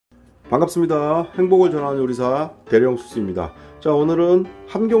반갑습니다. 행복을 전하는 요리사 대령수스입니다. 자, 오늘은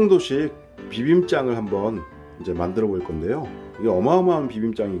함경도식 비빔장을 한번 이제 만들어 볼 건데요. 이게 어마어마한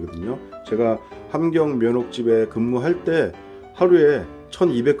비빔장이거든요. 제가 함경면옥집에 근무할 때 하루에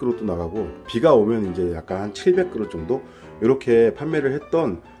 1200그릇도 나가고 비가 오면 이제 약간 한 700그릇 정도 이렇게 판매를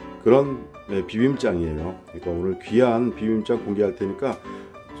했던 그런 비빔장이에요. 그러니까 오늘 귀한 비빔장 공개할 테니까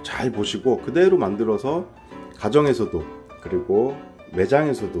잘 보시고 그대로 만들어서 가정에서도 그리고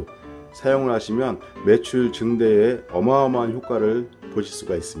매장에서도 사용을 하시면 매출 증대에 어마어마한 효과를 보실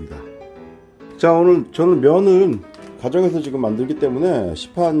수가 있습니다. 자, 오늘 저는 면을 가정에서 지금 만들기 때문에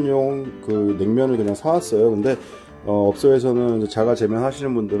시판용 그 냉면을 그냥 사왔어요. 근데 업소에서는 자가 제면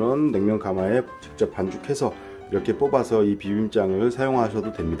하시는 분들은 냉면 가마에 직접 반죽해서 이렇게 뽑아서 이 비빔장을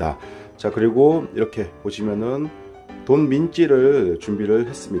사용하셔도 됩니다. 자, 그리고 이렇게 보시면은 돈 민찌를 준비를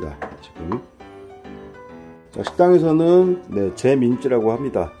했습니다. 지금 자, 식당에서는 제민찌라고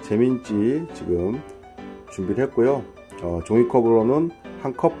합니다. 제민찌 지금 준비를 했고요. 종이컵으로는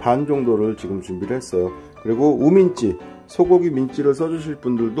한 컵 반 정도를 지금 준비를 했어요. 그리고 우민찌, 소고기 민찌를 써주실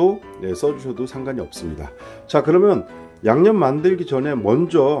분들도 써주셔도 상관이 없습니다. 자, 그러면 양념 만들기 전에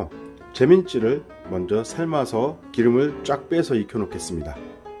먼저 제민찌를 먼저 삶아서 기름을 쫙 빼서 익혀 놓겠습니다.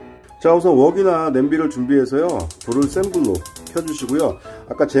 자, 우선 웍이나 냄비를 준비해서요, 불을 센 불로 켜주시고요.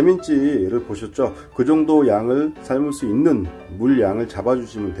 아까 제민찌를 보셨죠? 그 정도 양을 삶을 수 있는 물량을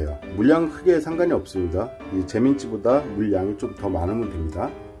잡아주시면 돼요. 물량 크게 상관이 없습니다. 이 제민찌보다 물량이 좀 더 많으면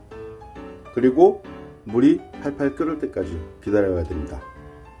됩니다. 그리고 물이 팔팔 끓을 때까지 기다려야 됩니다.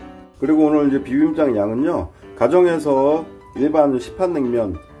 그리고 오늘 이제 비빔장 양은요, 가정에서 일반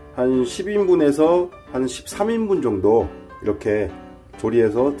시판냉면 한 10인분에서 한 13인분 정도 이렇게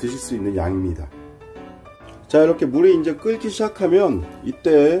조리해서 드실 수 있는 양입니다. 자, 이렇게 물이 이제 끓기 시작하면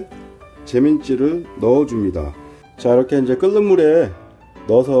이때 제민찌를 넣어줍니다. 자, 이렇게 이제 끓는 물에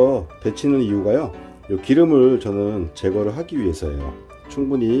넣어서 데치는 이유가요, 이 기름을 저는 제거를 하기 위해서예요.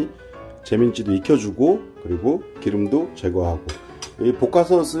 충분히 제민찌도 익혀주고 그리고 기름도 제거하고. 이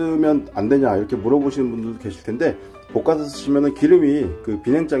볶아서 쓰면 안 되냐 이렇게 물어보시는 분들도 계실 텐데, 볶아서 쓰시면 기름이 그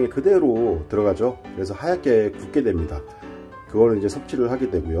비냉장에 그대로 들어가죠. 그래서 하얗게 굳게 됩니다. 그거를 이제 섭취를 하게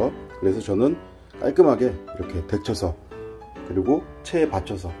되고요. 그래서 저는 깔끔하게 이렇게 데쳐서 그리고 체에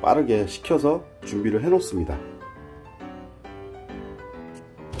받쳐서 빠르게 식혀서 준비를 해 놓습니다.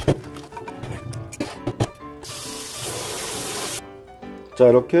 자,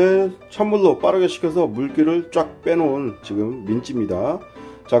 이렇게 찬물로 빠르게 식혀서 물기를 쫙 빼놓은 지금 민찌입니다.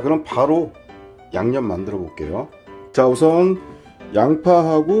 자, 그럼 바로 양념 만들어 볼게요. 자, 우선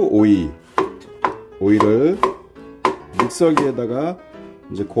양파하고 오이를 믹서기에다가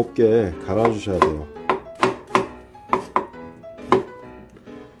이제 곱게 갈아 주셔야 돼요.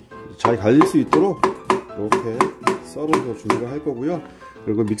 잘 갈릴 수 있도록 이렇게 썰어서 준비를 할 거고요.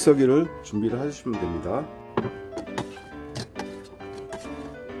 그리고 믹서기를 준비를 해주시면 됩니다.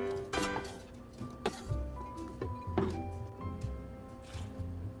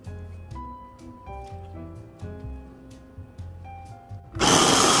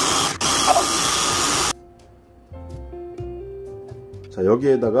 자,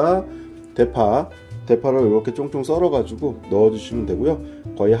 여기에다가 대파를 이렇게 쫑쫑 썰어 가지고 넣어 주시면 되고요.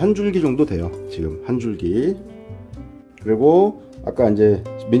 거의 한 줄기 정도 돼요. 지금 한 줄기. 그리고 아까 이제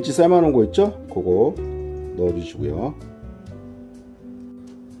민찌 삶아 놓은 거 있죠? 그거 넣어 주시고요.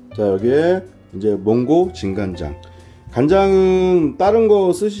 자, 여기에 이제 몽고진간장. 간장은 다른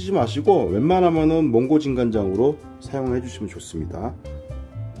거 쓰시지 마시고 웬만하면은 몽고진간장으로 사용해 주시면 좋습니다.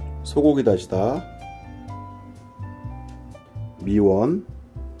 소고기다시다, 미원,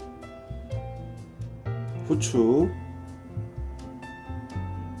 후추,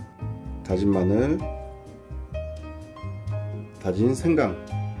 다진마늘, 다진생강,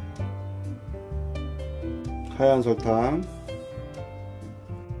 하얀 설탕,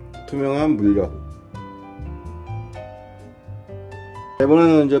 투명한 물엿.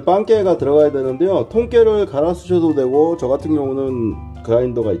 이번에는 이제 빵깨가 들어가야 되는데요, 통깨를 갈아 쓰셔도 되고 저 같은 경우는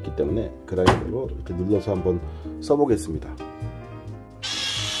그라인더가 있기 때문에 그라인더로 이렇게 눌러서 한번 써보겠습니다.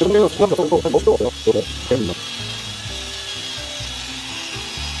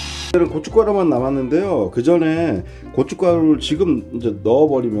 고춧가루만 남았는데요, 그 전에 고춧가루를 지금 이제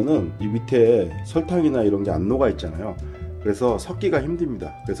넣어버리면은 이 밑에 설탕이나 이런 게 안 녹아 있잖아요. 그래서 섞기가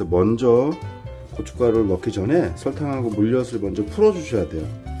힘듭니다. 그래서 먼저 고춧가루를 넣기 전에 설탕하고 물엿을 먼저 풀어 주셔야 돼요.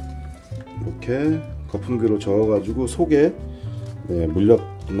 이렇게 거품기로 저어 가지고 속에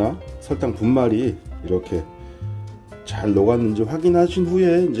물엿이나 설탕 분말이 이렇게 잘 녹았는지 확인하신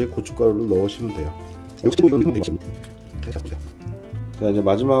후에 이제 고춧가루를 넣으시면 돼요. 자, 이제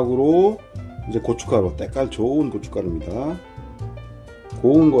마지막으로 이제 고춧가루, 때깔 좋은 고춧가루입니다.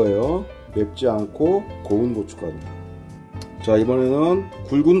 고운 거예요. 맵지 않고 고운 고춧가루. 자, 이번에는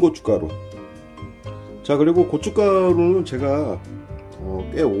굵은 고춧가루. 자, 그리고 고춧가루는 제가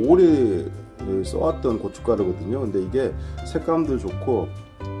꽤 오래 써왔던 고춧가루거든요. 근데 이게 색감도 좋고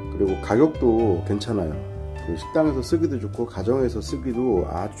그리고 가격도 괜찮아요. 그 식당에서 쓰기도 좋고 가정에서 쓰기도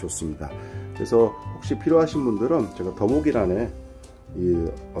아주 좋습니다. 그래서 혹시 필요하신 분들은 제가 더보기란에 이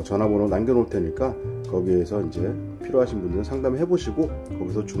전화번호 남겨놓을 테니까 거기에서 이제 필요하신 분들은 상담해 보시고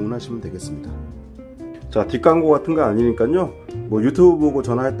거기서 주문하시면 되겠습니다. 자, 뒷광고 같은 거 아니니까요. 뭐 유튜브 보고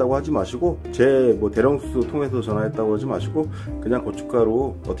전화했다고 하지 마시고 제 뭐 대령수수 통해서 전화했다고 하지 마시고 그냥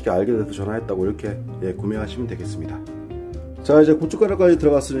고춧가루 어떻게 알게 돼서 전화했다고 이렇게 구매하시면 되겠습니다. 자, 이제 고춧가루까지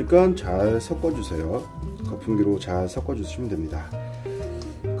들어갔으니까 잘 섞어주세요. 거품기로 잘 섞어주시면 됩니다.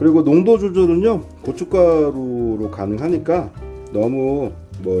 그리고 농도 조절은요 고춧가루로 가능하니까 너무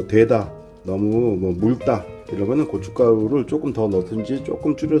뭐 되다, 너무 뭐 묽다 이러면은 고춧가루를 조금 더 넣든지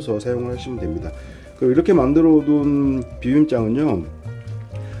조금 줄여서 사용을 하시면 됩니다. 그리고 이렇게 만들어둔 비빔장은요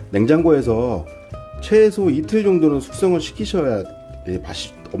냉장고에서 최소 이틀 정도는 숙성을 시키셔야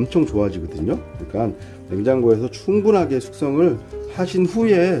맛이 엄청 좋아지거든요. 그러니까 냉장고에서 충분하게 숙성을 하신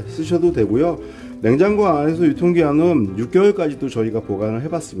후에 쓰셔도 되고요. 냉장고 안에서 유통기한은 6개월까지도 저희가 보관을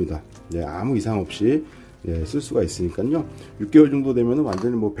해봤습니다. 아무 이상 없이 쓸 수가 있으니까요. 6개월 정도 되면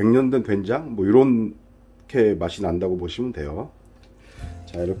완전히 뭐 100년 된 된장 뭐 이렇게 맛이 난다고 보시면 돼요.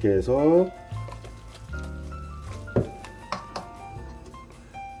 자, 이렇게 해서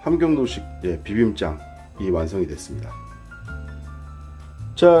함경도식 비빔장이 완성이 됐습니다.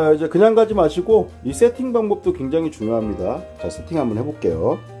 자, 이제 그냥 가지 마시고 이 세팅 방법도 굉장히 중요합니다. 자, 세팅 한번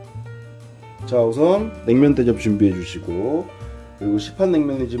해볼게요. 자, 우선 냉면 대접 준비해 주시고 그리고 시판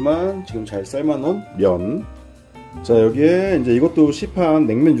냉면이지만 지금 잘 삶아놓은 면. 자, 여기에 이제 이것도 시판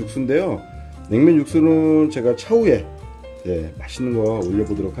냉면 육수인데요. 냉면 육수는 제가 차후에 맛있는 거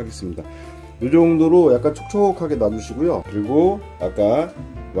올려보도록 하겠습니다. 이 정도로 약간 촉촉하게 놔주시고요. 그리고 아까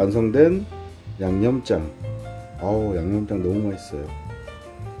완성된 양념장. 양념장 너무 맛있어요.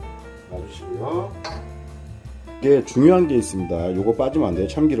 놔주시고요. 이게 중요한 게 있습니다. 요거 빠지면 안 돼요.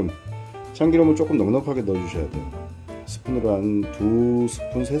 참기름. 참기름을 조금 넉넉하게 넣어주셔야 돼요. 스푼으로 한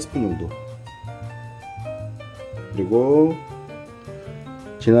 2스푼, 3스푼 정도. 그리고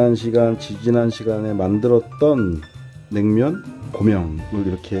지난 시간에 만들었던 냉면 고명을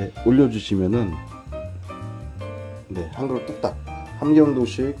이렇게 올려주시면은 한 그릇 뚝딱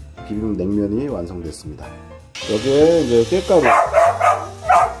함경도식 비빔냉면이 완성됐습니다. 여기에 이제 깻가루.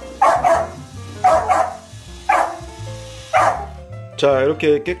 자,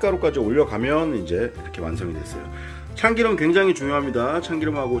 이렇게 깻가루까지 올려가면 이제 이렇게 완성이 됐어요. 참기름 굉장히 중요합니다.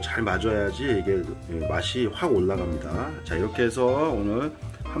 참기름하고 잘 맞아야지 이게 맛이 확 올라갑니다. 자, 이렇게 해서 오늘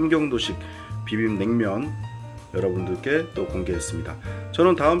함경도식 비빔냉면 여러분들께 또 공개했습니다.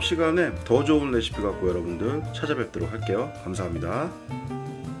 저는 다음 시간에 더 좋은 레시피 갖고 여러분들 찾아뵙도록 할게요. 감사합니다.